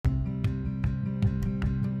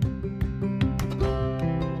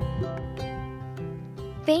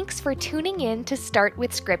Thanks for tuning in to Start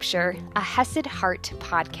with Scripture, a Hesed Heart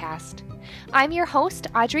podcast. I'm your host,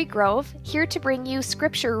 Audrey Grove, here to bring you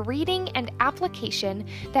scripture reading and application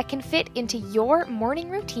that can fit into your morning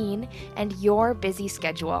routine and your busy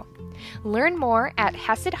schedule. Learn more at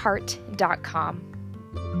HesedHeart.com.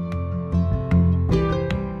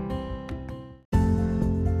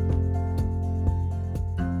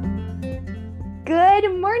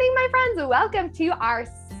 Good morning, my friends. Welcome to our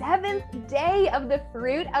 7th day of the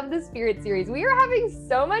Fruit of the Spirit series. We are having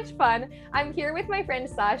so much fun. I'm here with my friend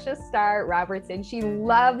Sasha Starr Robertson. She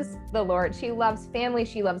loves the Lord. She loves family.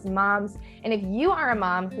 She loves moms. And if you are a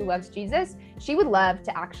mom who loves Jesus, she would love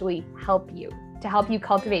to actually help you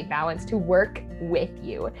cultivate balance, to work with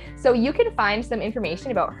you. So you can find some information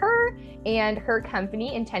about her and her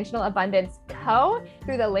company, Intentional Abundance Co.,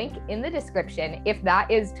 through the link in the description. If that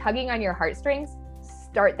is tugging on your heartstrings,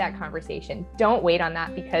 start that conversation. Don't wait on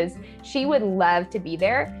that, because she would love to be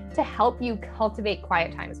there to help you cultivate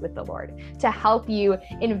quiet times with the Lord, to help you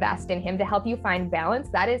invest in Him, to help you find balance.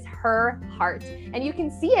 That is her heart. And you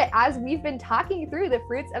can see it as we've been talking through the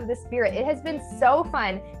fruits of the Spirit. It has been so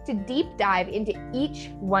fun to deep dive into each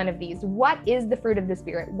one of these. What is the fruit of the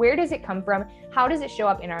Spirit? Where does it come from? How does it show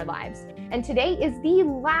up in our lives? And today is the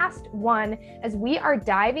last one as we are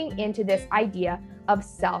diving into this idea of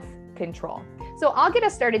self-control. So I'll get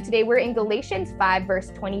us started today. We're in Galatians 5, verse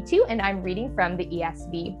 22, and I'm reading from the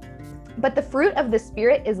ESV. But the fruit of the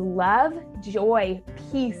Spirit is love, joy,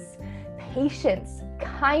 peace, patience,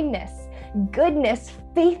 kindness, goodness,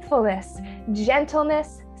 faithfulness,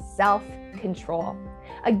 gentleness, self-control.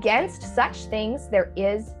 Against such things there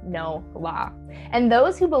is no law. And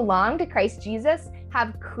those who belong to Christ Jesus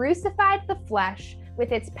have crucified the flesh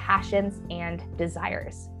with its passions and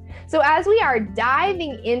desires. So as we are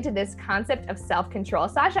diving into this concept of self-control,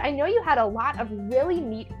 Sasha, I know you had a lot of really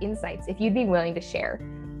neat insights, if you'd be willing to share.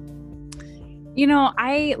 You know,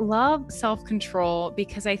 I love self-control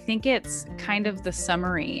because I think it's kind of the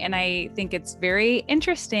summary, and I think it's very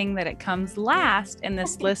interesting that it comes last in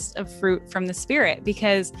this list of fruit from the Spirit,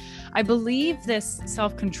 because I believe this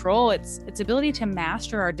self-control, it's ability to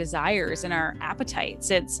master our desires and our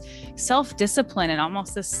appetites. It's self-discipline and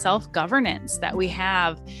almost this self-governance that we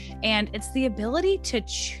have. And it's the ability to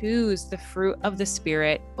choose the fruit of the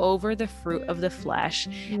Spirit over the fruit of the flesh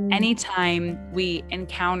anytime we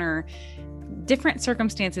encounter different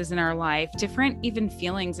circumstances in our life, different even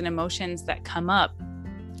feelings and emotions that come up.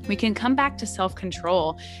 We can come back to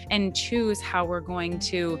self-control and choose how we're going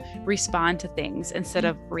to respond to things instead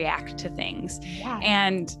of react to things. Yeah.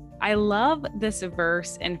 And I love this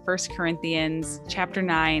verse in 1 Corinthians chapter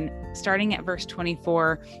 9, starting at verse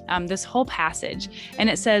 24, this whole passage. And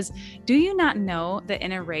it says, "Do you not know that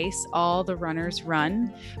in a race all the runners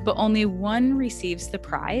run, but only one receives the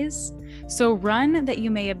prize? So run that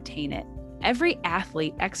you may obtain it. Every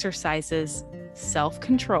athlete exercises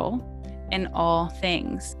self-control in all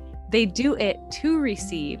things. They do it to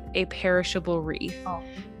receive a perishable wreath,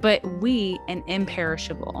 but we an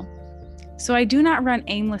imperishable. So I do not run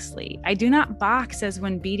aimlessly. I do not box as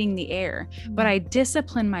when beating the air, but I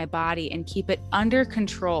discipline my body and keep it under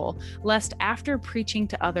control, lest after preaching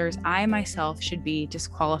to others, I myself should be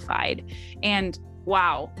disqualified." And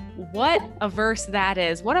wow, what a verse that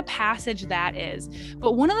is. What a passage that is.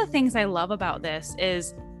 But one of the things I love about this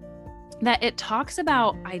is that it talks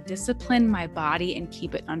about I discipline my body and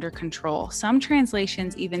keep it under control. Some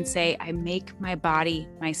translations even say I make my body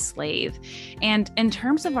my slave. And in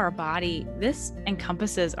terms of our body, this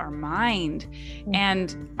encompasses our mind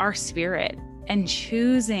and our spirit, and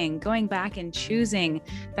going back and choosing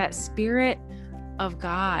that Spirit of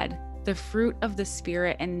God, the fruit of the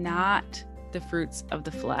Spirit, and not the fruits of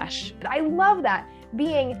the flesh. I love that,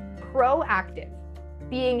 being proactive,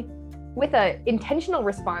 being with an intentional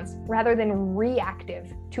response rather than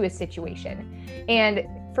reactive to a situation. And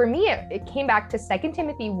for me, it came back to 2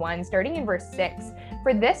 Timothy 1, starting in verse 6.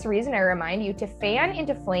 "For this reason, I remind you to fan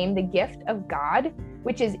into flame the gift of God,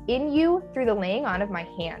 which is in you through the laying on of my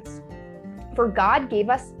hands. For God gave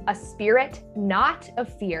us a spirit not of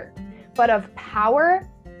fear, but of power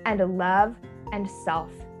and love and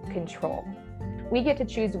self-control." We get to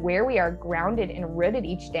choose where we are grounded and rooted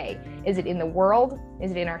each day. Is it in the world?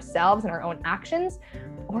 Is it in ourselves and our own actions?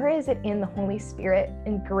 Or is it in the Holy Spirit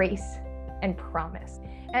and grace and promise?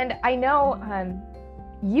 And I know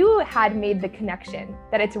you had made the connection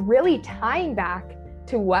that it's really tying back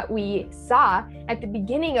to what we saw at the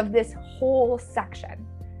beginning of this whole section.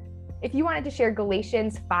 If you wanted to share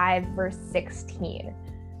Galatians 5, verse 16.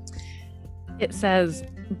 It says,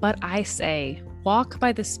 "But I say, walk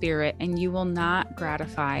by the Spirit, and you will not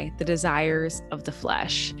gratify the desires of the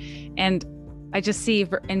flesh." And I just see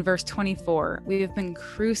in verse 24, we have been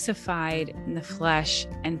crucified in the flesh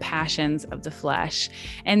and passions of the flesh.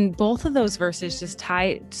 And both of those verses just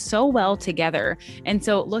tie so well together. And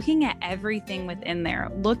so looking at everything within there,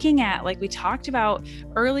 looking at, like we talked about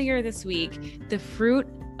earlier this week, the fruit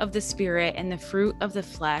of the Spirit and the fruit of the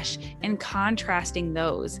flesh, and contrasting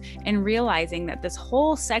those and realizing that this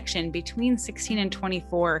whole section between 16 and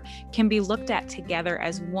 24 can be looked at together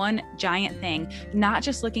as one giant thing, not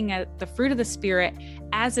just looking at the fruit of the Spirit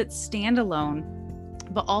as its standalone,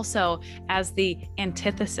 but also as the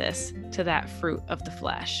antithesis to that fruit of the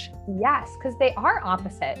flesh. Yes, because they are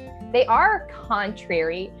opposite. They are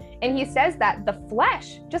contrary. And he says that the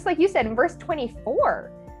flesh, just like you said in verse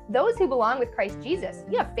 24, those who belong with Christ Jesus,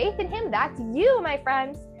 you have faith in him, that's you, my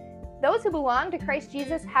friends. Those who belong to Christ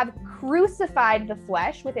Jesus have crucified the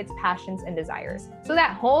flesh with its passions and desires. So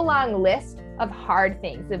that whole long list of hard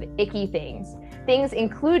things, of icky things, things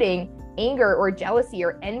including anger or jealousy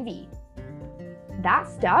or envy, that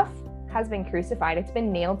stuff has been crucified. It's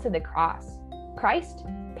been nailed to the cross. Christ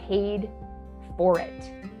paid for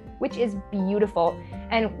it, which is beautiful.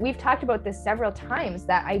 And we've talked about this several times,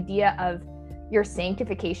 that idea of your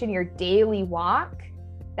sanctification, your daily walk,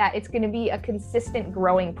 that it's going to be a consistent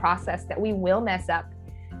growing process, that we will mess up.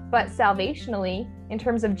 But salvationally, in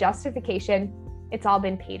terms of justification, it's all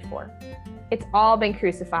been paid for. It's all been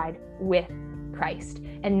crucified with Christ.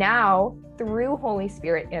 And now, through Holy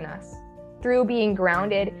Spirit in us, through being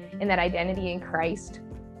grounded in that identity in Christ,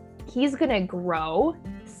 he's going to grow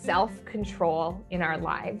self-control in our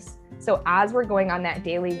lives. So as we're going on that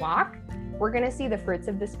daily walk, we're going to see the fruits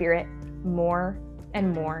of the Spirit more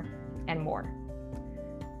and more and more.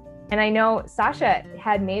 And I know Sasha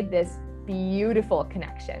had made this beautiful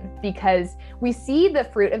connection, because we see the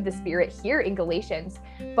fruit of the Spirit here in Galatians,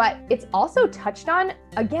 but it's also touched on,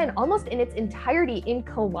 again, almost in its entirety in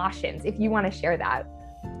Colossians, if you want to share that.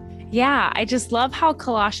 Yeah, I just love how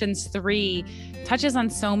Colossians 3 touches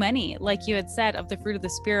on so many, like you had said, of the fruit of the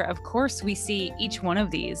Spirit. Of course, we see each one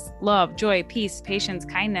of these: love, joy, peace, patience,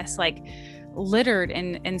 kindness, like littered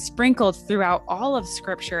and sprinkled throughout all of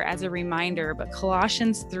Scripture as a reminder. But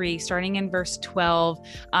Colossians 3, starting in verse 12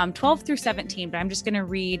 through 17, but I'm just going to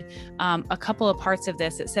read a couple of parts of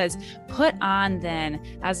this. It says, "Put on then,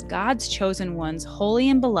 as God's chosen ones, holy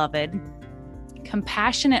and beloved,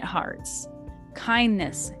 compassionate hearts,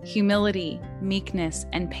 kindness, humility, meekness,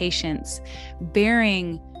 and patience,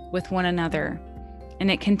 bearing with one another."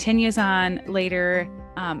 And it continues on later,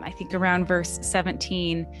 I think around verse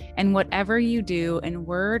 17, "And whatever you do in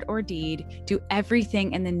word or deed, do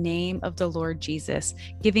everything in the name of the Lord Jesus,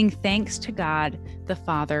 giving thanks to God the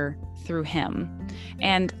Father through him."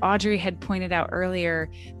 And Audrey had pointed out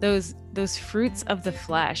earlier, those fruits of the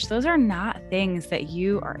flesh, those are not things that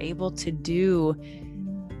you are able to do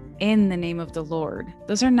in the name of the Lord.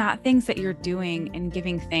 Those are not things that you're doing and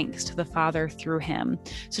giving thanks to the Father through him.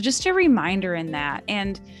 So just a reminder in that,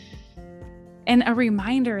 and a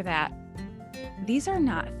reminder that these are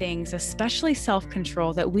not things, especially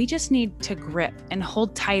self-control, that we just need to grip and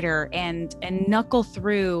hold tighter and knuckle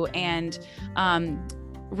through and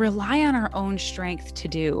rely on our own strength to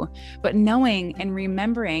do, but knowing and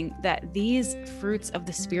remembering that these fruits of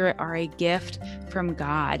the Spirit are a gift from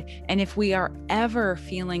God. And if we are ever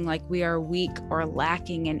feeling like we are weak or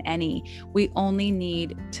lacking in any, we only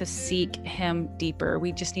need to seek him deeper.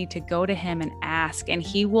 We just need to go to him and ask, and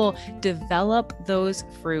he will develop those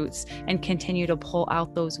fruits and continue to pull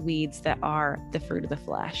out those weeds that are the fruit of the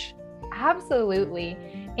flesh. Absolutely.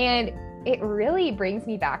 And it really brings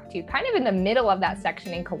me back to kind of in the middle of that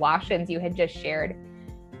section in Colossians you had just shared.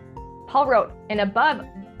 Paul wrote, "And above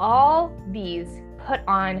all these, put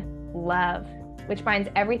on love, which binds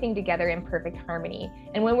everything together in perfect harmony."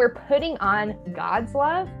 And when we're putting on God's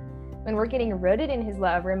love, when we're getting rooted in his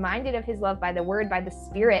love, reminded of his love by the word, by the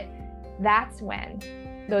Spirit, that's when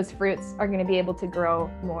those fruits are going to be able to grow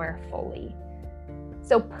more fully.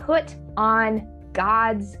 So put on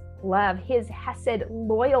God's love, his hesed,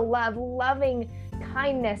 loyal love, loving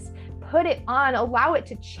kindness. Put it on, allow it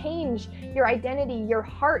to change your identity, your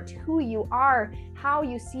heart, who you are, how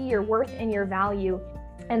you see your worth and your value.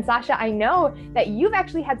 And Sasha, I know that you've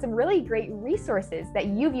actually had some really great resources that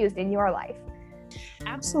you've used in your life.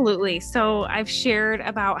 Absolutely. So I've shared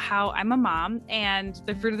about how I'm a mom, and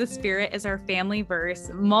the fruit of the Spirit is our family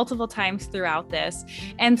verse multiple times throughout this.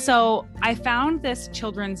 And so I found this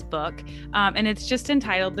children's book, and it's just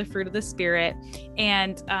entitled The Fruit of the Spirit.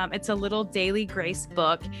 And it's a little daily grace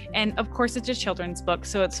book. And of course, it's a children's book,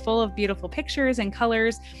 so it's full of beautiful pictures and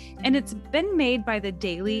colors. And it's been made by the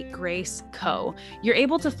Daily Grace Co. You're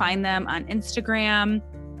able to find them on Instagram.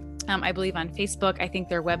 I believe on Facebook. I think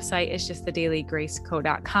their website is just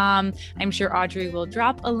thedailygraceco.com. I'm sure Audrey will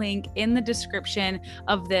drop a link in the description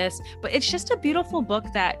of this, but it's just a beautiful book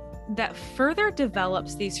that further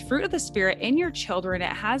develops these fruit of the Spirit in your children.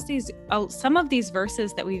 It has these some of these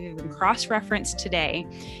verses that we've even cross-referenced today.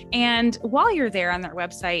 And while you're there on their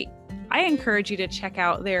website, I encourage you to check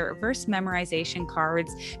out their verse memorization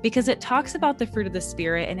cards, because it talks about the fruit of the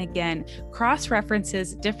Spirit and again,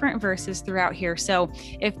 cross-references different verses throughout here. So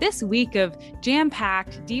if this week of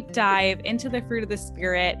jam-packed deep dive into the fruit of the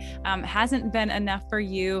Spirit hasn't been enough for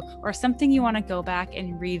you, or something you want to go back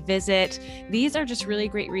and revisit, these are just really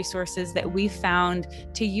great resources that we found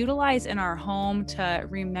to utilize in our home to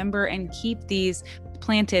remember and keep these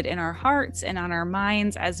planted in our hearts and on our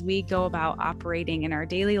minds as we go about operating in our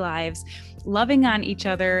daily lives, loving on each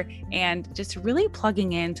other, and just really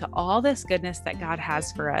plugging into all this goodness that God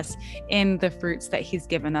has for us in the fruits that He's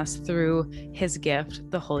given us through His gift,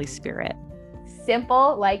 the Holy Spirit.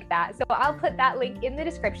 Simple like that. So I'll put that link in the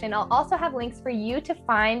description. I'll also have links for you to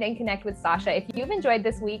find and connect with Sasha. If you've enjoyed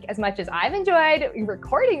this week as much as I've enjoyed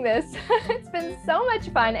recording this, it's been so much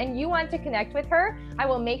fun, and you want to connect with her, I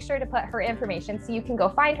will make sure to put her information so you can go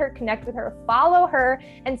find her, connect with her, follow her,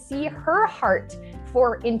 and see her heart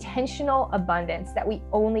for intentional abundance that we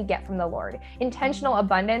only get from the Lord. Intentional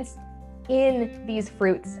abundance in these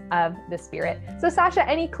fruits of the Spirit. So Sasha,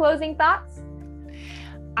 any closing thoughts?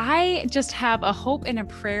 I just have a hope and a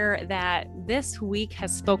prayer that this week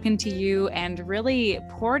has spoken to you and really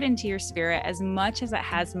poured into your spirit as much as it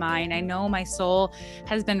has mine. I know my soul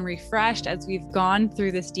has been refreshed as we've gone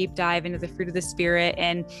through this deep dive into the fruit of the Spirit.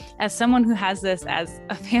 And as someone who has this as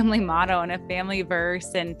a family motto and a family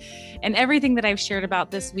verse and everything that I've shared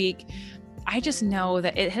about this week, I just know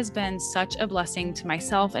that it has been such a blessing to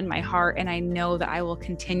myself and my heart. And I know that I will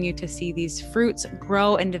continue to see these fruits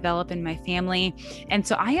grow and develop in my family. And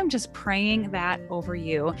so I am just praying that over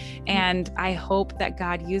you. And I hope that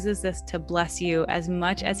God uses this to bless you as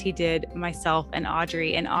much as He did myself and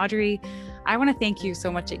Audrey. And Audrey, I want to thank you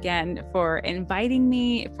so much again for inviting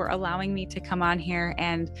me, for allowing me to come on here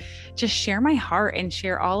and just share my heart and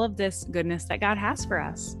share all of this goodness that God has for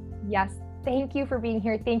us. Yes. Thank you for being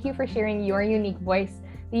here. Thank you for sharing your unique voice,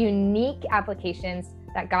 the unique applications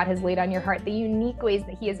that God has laid on your heart, the unique ways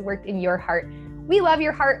that He has worked in your heart. We love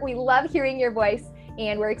your heart. We love hearing your voice,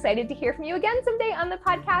 and we're excited to hear from you again someday on the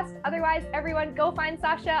podcast. Otherwise, everyone go find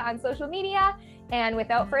Sasha on social media. And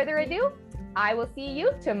without further ado, I will see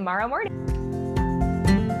you tomorrow morning.